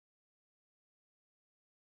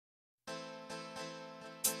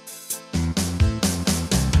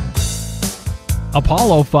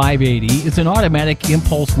Apollo 580 is an automatic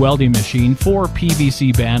impulse welding machine for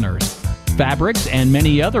PVC banners, fabrics, and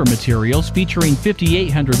many other materials featuring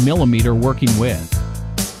 5800 millimeter working width.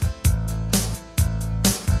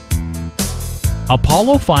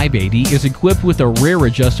 Apollo 580 is equipped with a rear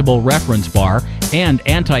adjustable reference bar and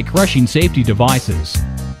anti-crushing safety devices.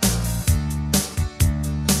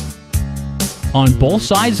 On both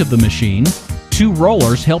sides of the machine, two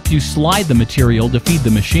rollers help you slide the material to feed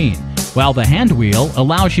the machine, while the hand wheel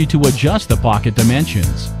allows you to adjust the pocket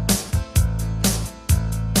dimensions.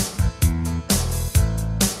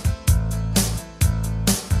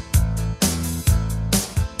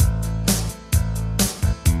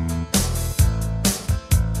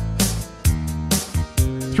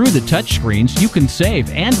 Through the touchscreens, you can save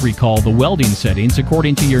and recall the welding settings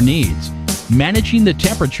according to your needs, managing the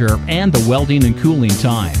temperature and the welding and cooling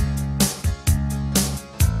time.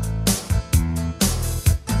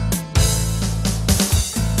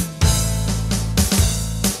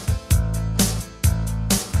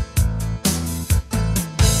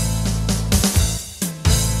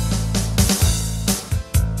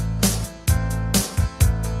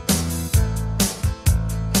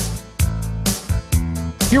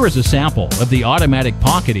 Here is a sample of the automatic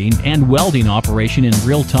pocketing and welding operation in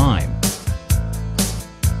real time.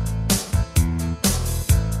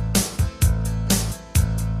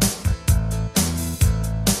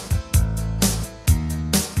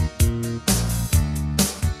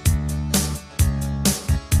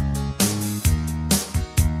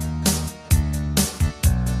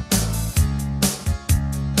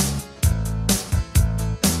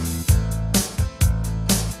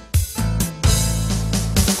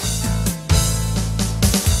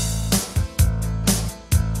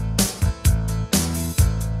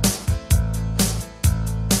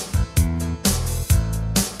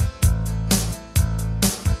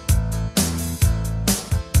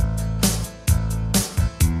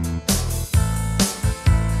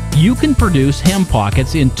 You can produce hem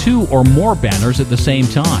pockets in 2 or more banners at the same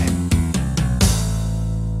time.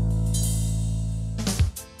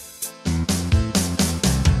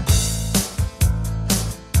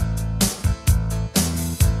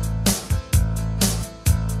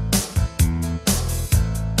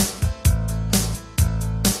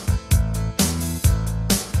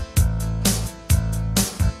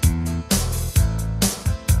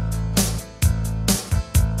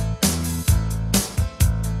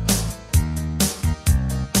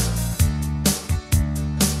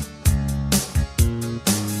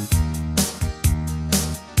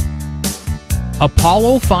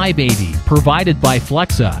 Apollo 580, provided by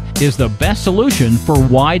Flexa, is the best solution for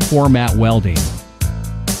wide format welding.